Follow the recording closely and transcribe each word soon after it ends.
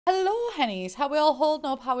Hello hennies, how we all holding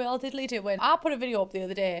up, how we all diddly doing? I put a video up the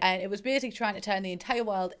other day and it was basically trying to turn the entire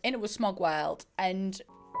world into a smog world, and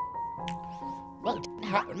well, it didn't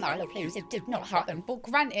happen, my lovelies, it did not happen. But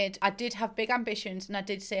granted, I did have big ambitions and I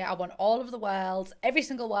did say I want all of the worlds, every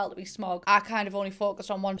single world to be smog. I kind of only focused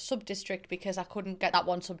on one sub-district because I couldn't get that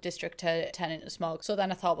one sub-district to turn into smog. So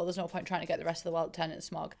then I thought, well, there's no point trying to get the rest of the world to turn into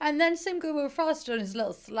smog. And then Sim Guru Frost done his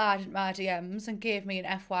little slide in my DMs and gave me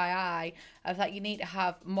an FYI of that you need to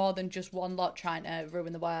have more than just one lot trying to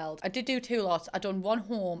ruin the world. I did do two lots. I done one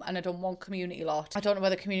home and I done one community lot. I don't know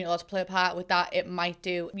whether community lots play a part with that. It might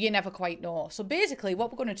do. You never quite know. So basically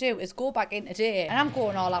what we're going to do is go back in today, and I'm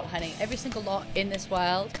going all out, honey. Every single lot in this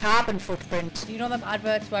world. Carbon footprint. You know them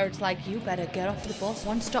adverts where it's like, you better get off the bus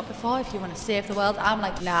one stop before if you want to save the world? I'm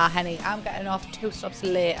like, nah, honey. I'm getting off 2 stops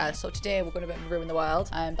later. So today we're going to ruin the world.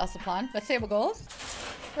 That's the plan. Let's see how it goes.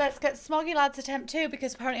 Let's get Smoggy Lads attempt 2,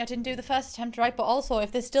 because apparently I didn't do the first attempt right, but also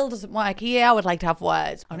if this still doesn't work, yeah, I would like to have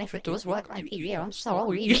words. And if it does work, I'm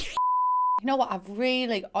sorry. You know what, I've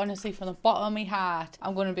really, honestly, from the bottom of my heart,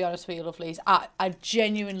 I'm going to be honest with you, lovelies, I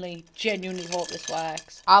genuinely hope this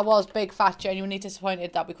works. I was big, fat, genuinely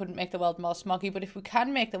disappointed that we couldn't make the world more smoggy, but if we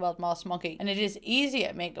can make the world more smoggy, and it is easier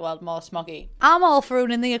to make the world more smoggy, I'm all for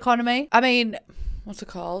ruining the economy. I mean, what's it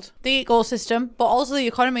called? The ecosystem, but also the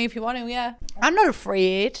economy if you want to, yeah. I'm not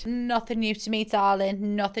afraid. Nothing new to me,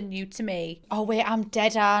 darling. Nothing new to me. Oh, wait, I'm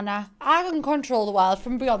dead, Anna. I can control the world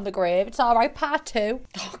from beyond the grave. It's all right, part 2.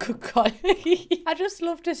 Oh, good God. I just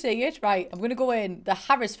love to see it. Right, I'm going to go in. The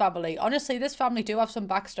Harris family. Honestly, this family do have some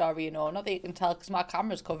backstory, you know. Not that you can tell because my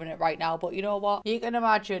camera's covering it right now, but you know what? You can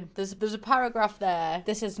imagine. There's a paragraph there.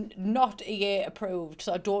 This is not EA approved,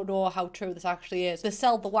 so I don't know how true this actually is. They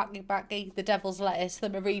sell the wacky backy, the devil's lettuce, the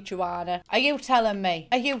marijuana. Are you telling me?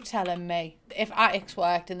 Are you telling me? If attics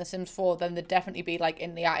worked in The Sims 4, then they'd definitely be like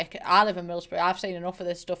in the attic. I live in Middlesbrough. I've seen enough of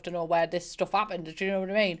this stuff to know where this stuff happened. Do you know what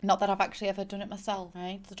I mean? Not that I've actually ever done it myself,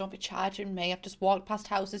 right? So don't be charging me. I've just walked past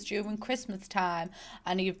houses during Christmas time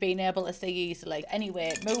and you've been able to see easily.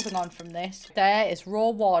 Anyway, moving on from this. There is row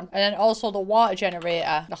 1, and then also the water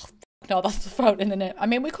generator. Ugh. No, that's the fountain, isn't it? I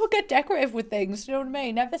mean, we could get decorative with things, you know what I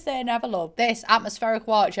mean? Never say never, love. This atmospheric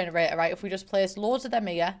water generator, right? If we just place loads of them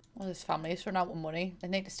here. Well, this family is running out of money. They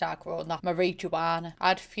need to start growing that marijuana.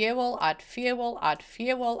 Add fuel, add fuel, add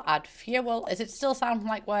fuel, add fuel. Is it still sounding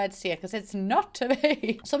like words to you? Because it's not to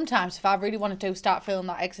me. Sometimes if I really want to start feeling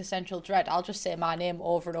that existential dread, I'll just say my name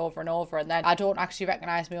over and over and over, and then I don't actually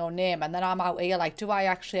recognise my own name, and then I'm out here like, do I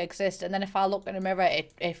actually exist? And then if I look in a mirror,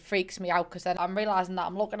 it freaks me out, because then I'm realising that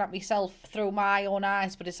I'm looking at myself through my own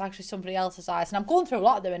eyes, but it's actually somebody else's eyes, and I'm going through a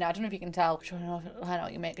lot of them in it. I don't know if you can tell. I know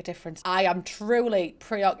you make a difference. I am truly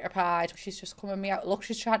preoccupied. She's just coming me out. Look,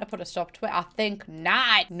 she's trying to put a stop to it. I think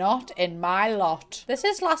not in my lot. This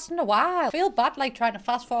is lasting a while. I feel bad like trying to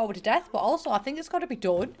fast forward to death, but also I think it's got to be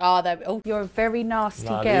done. Oh, there we go. You're a very nasty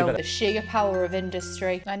girl. The sheer power of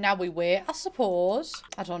industry. And now we wait, I suppose.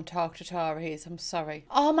 I don't talk to Tories, I'm sorry.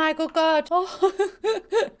 Oh my good God. Oh.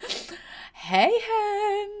 Hey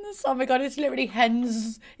hens. Oh my God, it's literally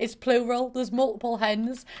hens. It's plural. There's multiple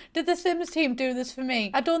hens. Did the Sims team do this for me?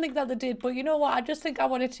 I don't think that they did, but you know what? I just think I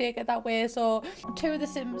want to take it that way. So to the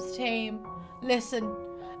Sims team, listen,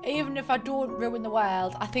 even if I don't ruin the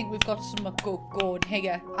world, I think we've got some good going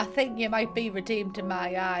here. I think you might be redeemed in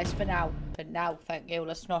my eyes for now. For now, thank you.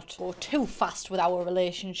 Let's not go too fast with our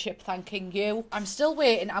relationship, thanking you. I'm still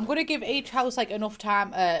waiting. I'm going to give each house like enough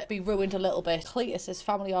time to be ruined a little bit. Cletus is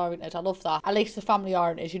family oriented. I love that. At least the family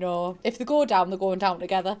oriented, you know. If they go down, they're going down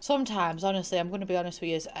together. Sometimes, honestly, I'm going to be honest with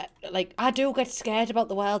you, like, I do get scared about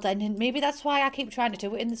the world ending. Maybe that's why I keep trying to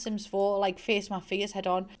do it in The Sims 4, like face my fears head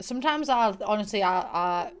on. Sometimes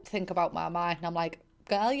I think about my mind and I'm like,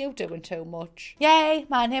 girl, you're doing too much. Yay,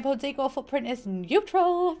 my neighborhood's eco footprint is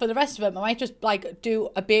neutral. For the rest of them, I might just like do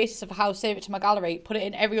a basis of how, save it to my gallery, put it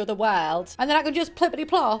in every other world, and then I can just plippity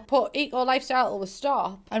plop, put eco lifestyle will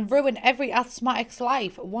stop, and ruin every asthmatic's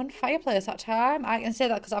life. One fireplace at a time. I can say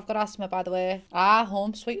that because I've got asthma, by the way. Ah,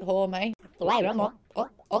 home sweet home, eh?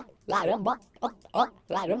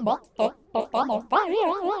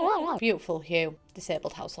 Beautiful hue.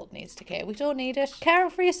 Disabled household needs to care. We don't need it. Caring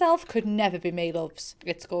for yourself could never be me, loves.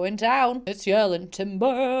 It's going down. It's yelling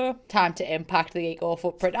timber. Time to impact the eco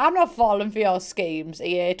footprint. I'm not falling for your schemes,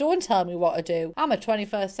 yeah. Don't tell me what to do. I'm a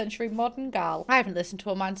 21st century modern gal. I haven't listened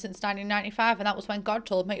to a man since 1995, and that was when God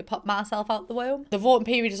told me to pop myself out the womb. The voting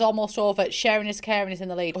period is almost over. Sharing is caring is in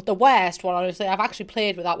the lead. But the worst one, honestly, I've actually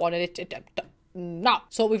played with that one, and no.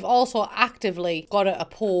 So we've also actively got to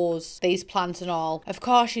oppose these plans and all. Of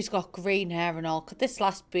course she's got green hair and all. Could this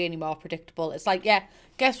last be any more predictable? It's like, yeah,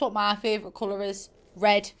 guess what my favourite colour is?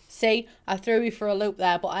 red. See, I threw you for a loop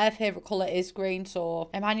there, but our favourite colour is green, so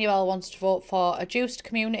Emmanuel wants to vote for a juiced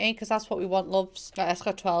community, because that's what we want, loves. Right, let's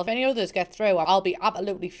go 12. If any others get through, I'll be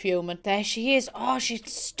absolutely fuming. There she is. Oh,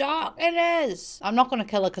 she's stalking us. I'm not going to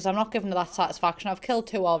kill her, because I'm not giving her that satisfaction. I've killed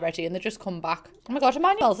 2 already, and they just come back. Oh my god,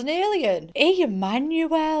 Emmanuel's an alien. Hey,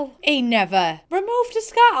 Emmanuel. He never removed a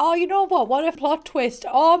scar. Oh, you know what a plot twist.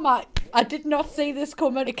 Oh my... I did not see this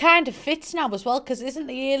coming. It kind of fits now as well, because isn't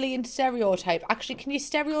the alien stereotype? Actually, can you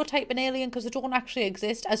stereotype an alien? Because they don't actually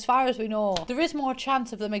exist. As far as we know, there is more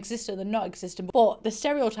chance of them existing than not existing. But the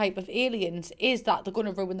stereotype of aliens is that they're going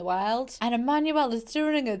to ruin the world. And Emmanuel is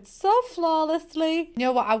doing it so flawlessly. You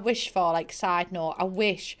know what I wish for? Like, side note, I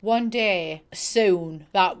wish one day, soon,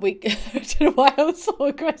 that we... I don't know why I was so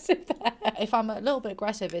aggressive there. If I'm a little bit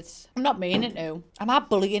aggressive, I'm not meaning to. Am I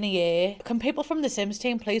bullying here? Can people from the Sims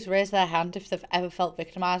team please raise their hand if they've ever felt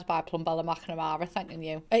victimised by Plumbella McNamara? Thanking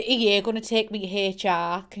you. Are you going to take me to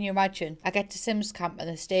HR? Can you imagine? I get to Sims camp and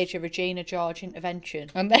they stage a Regina George intervention.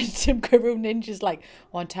 And then Tim Karoo Ninja's like,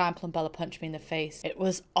 one time Plumbella punched me in the face. It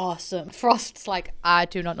was awesome. Frost's like, I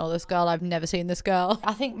do not know this girl. I've never seen this girl.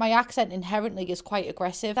 I think my accent inherently is quite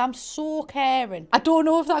aggressive. I'm so caring. I don't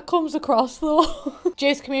know if that comes across though.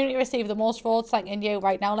 Juice community received the most votes, thanking you.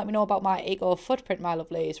 Right now, let me know about my eco footprint, my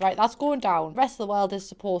lovelies. Right, that's going down. The rest of the world is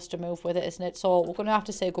supposed to move with it, isn't it? So we're going to have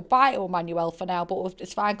to say goodbye to Emmanuel for now, but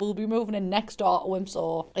it's fine. We'll be moving in next door to him,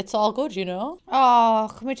 so it's all good, you know?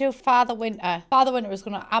 Oh, can we do Father Winter? Father Winter is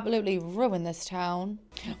going to absolutely ruin this town.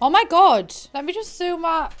 Oh my god. Let me just zoom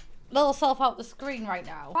my little self out the screen right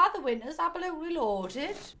now. Father Winter's absolutely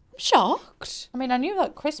loaded. I'm shocked. I mean, I knew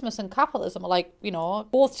that Christmas and capitalism are like, you know,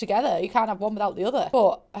 both together. You can't have one without the other.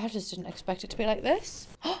 But I just didn't expect it to be like this.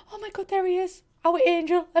 Oh my god, there he is. Our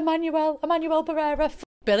angel, Emmanuel Pereira.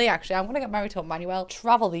 Billy, actually, I'm going to get married to Emmanuel.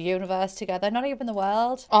 Travel the universe together, not even the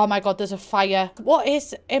world. Oh my god, there's a fire. What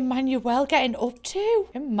is Emmanuel getting up to?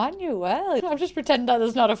 Emmanuel. I'm just pretending that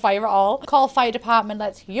there's not a fire at all. Call fire department,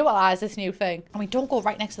 let's utilise this new thing. I mean, don't go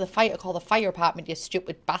right next to the fire. Call the fire department, you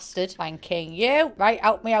stupid bastard. Thanking you. Right,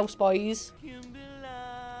 out my house, boys.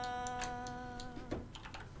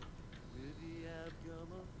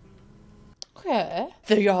 Okay.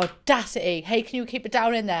 The audacity. Hey, can you keep it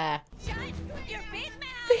down in there?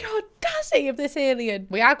 The audacity of this alien.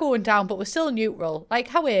 We are going down, but we're still neutral. Like,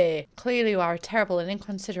 howay. Clearly you are a terrible and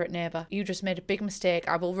inconsiderate neighbour. You just made a big mistake.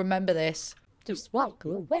 I will remember this. Right,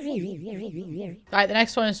 the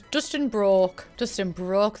next one is Dustin broke. Dustin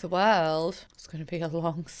broke the world. It's going to be a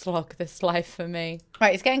long slog, this life for me.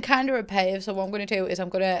 Right, it's getting kind of repetitive, so what I'm going to do is I'm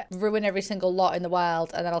going to ruin every single lot in the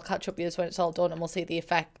world, and then I'll catch up with you when it's all done, and we'll see the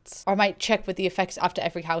effects. Or I might check with the effects after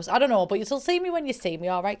every house. I don't know, but you'll see me when you see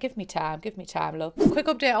me, alright? Give me time, love. Quick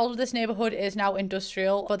update, all of this neighbourhood is now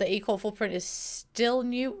industrial, but the eco footprint is still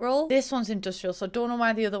neutral. This one's industrial, so I don't know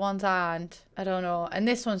why the other ones aren't. I don't know. And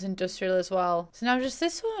this one's industrial as well. So now just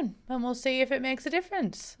this one, and we'll see if it makes a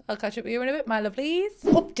difference. I'll catch up with you in a bit, my lovelies.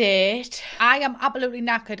 Update. I am absolutely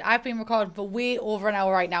knackered. I've been recording for way over an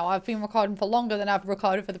hour right now. I've been recording for longer than I've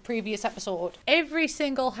recorded for the previous episode. Every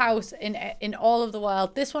single house in all of the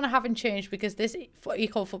world. This one I haven't changed because this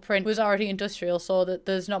eco footprint was already industrial, so that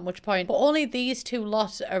there's not much point. But only these 2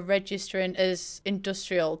 lots are registering as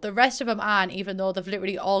industrial. The rest of them aren't, even though they've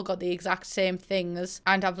literally all got the exact same things,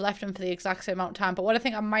 and I've left them for the exact same amount of time. But what I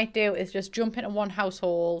think I might do is just jump into one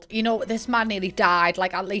household. You know, this man nearly died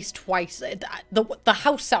like at least twice. The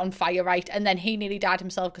house set on fire, right? And then he nearly died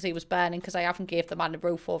himself because he was burning, because I haven't gave the man a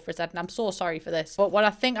roof over his head, and I'm so sorry for this. But what I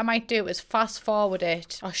think I might do is fast forward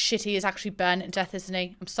it. Oh shit, he is actually burning to death, isn't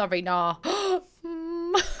he? I'm sorry, nah.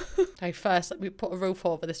 Right, first let me put a roof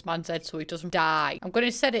over this man's head so he doesn't die. I'm going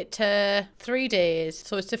to set it to 3 days,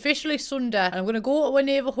 so it's officially Sunday, and I'm going to go to a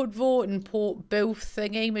neighbourhood vote and put booth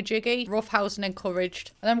thingy majiggy, rough housing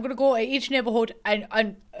encouraged, and then I'm going to go to each neighbourhood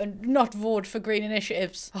and not vote for green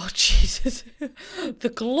initiatives. Oh Jesus. The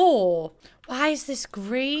glow. Why is this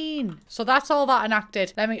green? So that's all that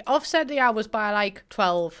enacted. Let me offset the hours by like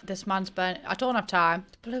 12. This man's burnt. I don't have time.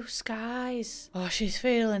 Blue skies. Oh, she's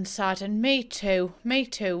feeling sad. And me too. Me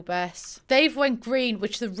too, Bess. They've went green,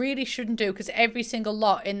 which they really shouldn't do, because every single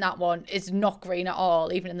lot in that one is not green at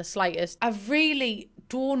all, even in the slightest. I really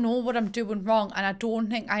don't know what I'm doing wrong, and I don't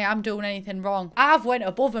think I am doing anything wrong. I've went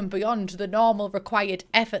above and beyond the normal required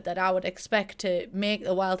effort that I would expect to make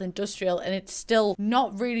the world industrial, and it's still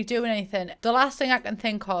not really doing anything. The last thing I can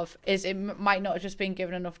think of is it might not have just been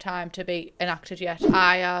given enough time to be enacted yet.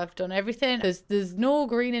 I have done everything. There's no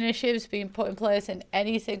green initiatives being put in place in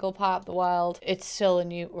any single part of the world. It's still a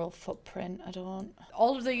neutral footprint.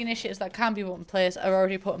 All of the initiatives that can be put in place are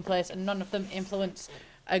already put in place, and none of them influence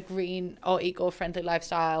a green or eco-friendly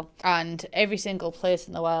lifestyle, and every single place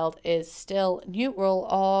in the world is still neutral,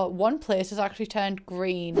 or one place has actually turned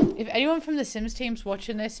green. If anyone from the Sims team's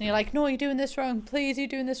watching this and you're like, no, you're doing this wrong, please, you're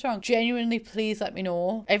doing this wrong, genuinely please let me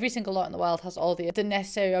know. Every single lot in the world has all the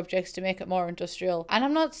necessary objects to make it more industrial, and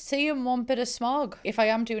I'm not seeing one bit of smog. If I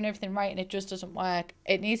am doing everything right and it just doesn't work,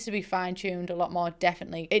 it needs to be fine-tuned a lot more.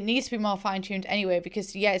 Definitely it needs to be more fine-tuned anyway,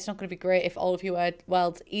 because yeah, it's not going to be great if all of your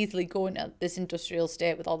worlds easily go into this industrial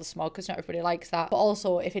state with all the smog, because not everybody likes that. But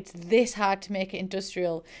also, if it's this hard to make it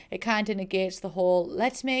industrial, it kind of negates the whole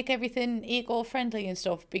let's make everything eco-friendly and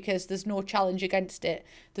stuff, because there's no challenge against it.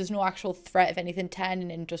 There's no actual threat of anything turning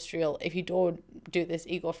industrial if you don't do this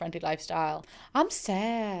eco-friendly lifestyle. I'm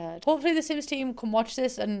sad. Hopefully the Sims team can watch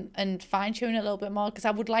this and fine-tune it a little bit more, because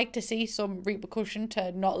I would like to see some repercussion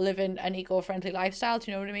to not living an eco-friendly lifestyle. Do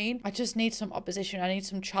you know what I mean? I just need some opposition. I need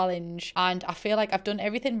some challenge, and I feel like I've done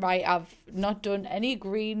everything right. I've not done any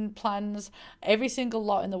green plans. Every single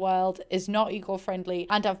lot in the world is not eco-friendly,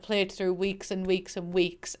 and I've played through weeks and weeks and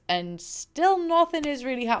weeks, and still nothing is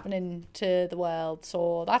really happening to the world.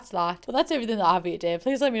 So that's that. But that's everything that I have here today.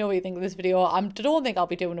 Please let me know what you think of this video. I don't think I'll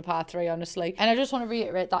be doing a part 3, honestly. And I just want to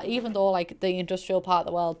reiterate that even though like the industrial part of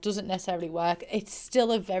the world doesn't necessarily work, it's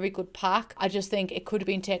still a very good pack. I just think it could have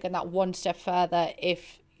been taken that one step further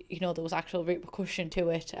if, you know, there was actual repercussion to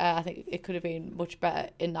it. I think it could have been much better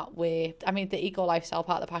in that way. I mean, the eco lifestyle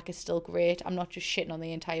part of the pack is still great. I'm not just shitting on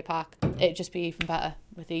the entire pack. It'd just be even better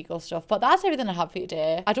with the eco stuff. But that's everything I have for you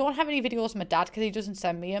today. I don't have any videos of my dad because he doesn't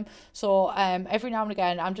send me them. So every now and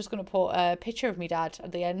again, I'm just going to put a picture of my dad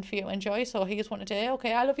at the end for you to enjoy. So here's one today.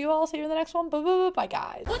 Okay, I love you all. See you in the next one. Bye,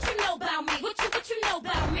 guys. What you know about me? What you know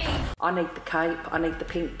about me? I need the cape. I need the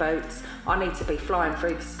pink boots. I need to be flying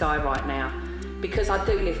through the sky right now, because I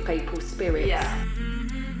do lift people's spirits. Yeah.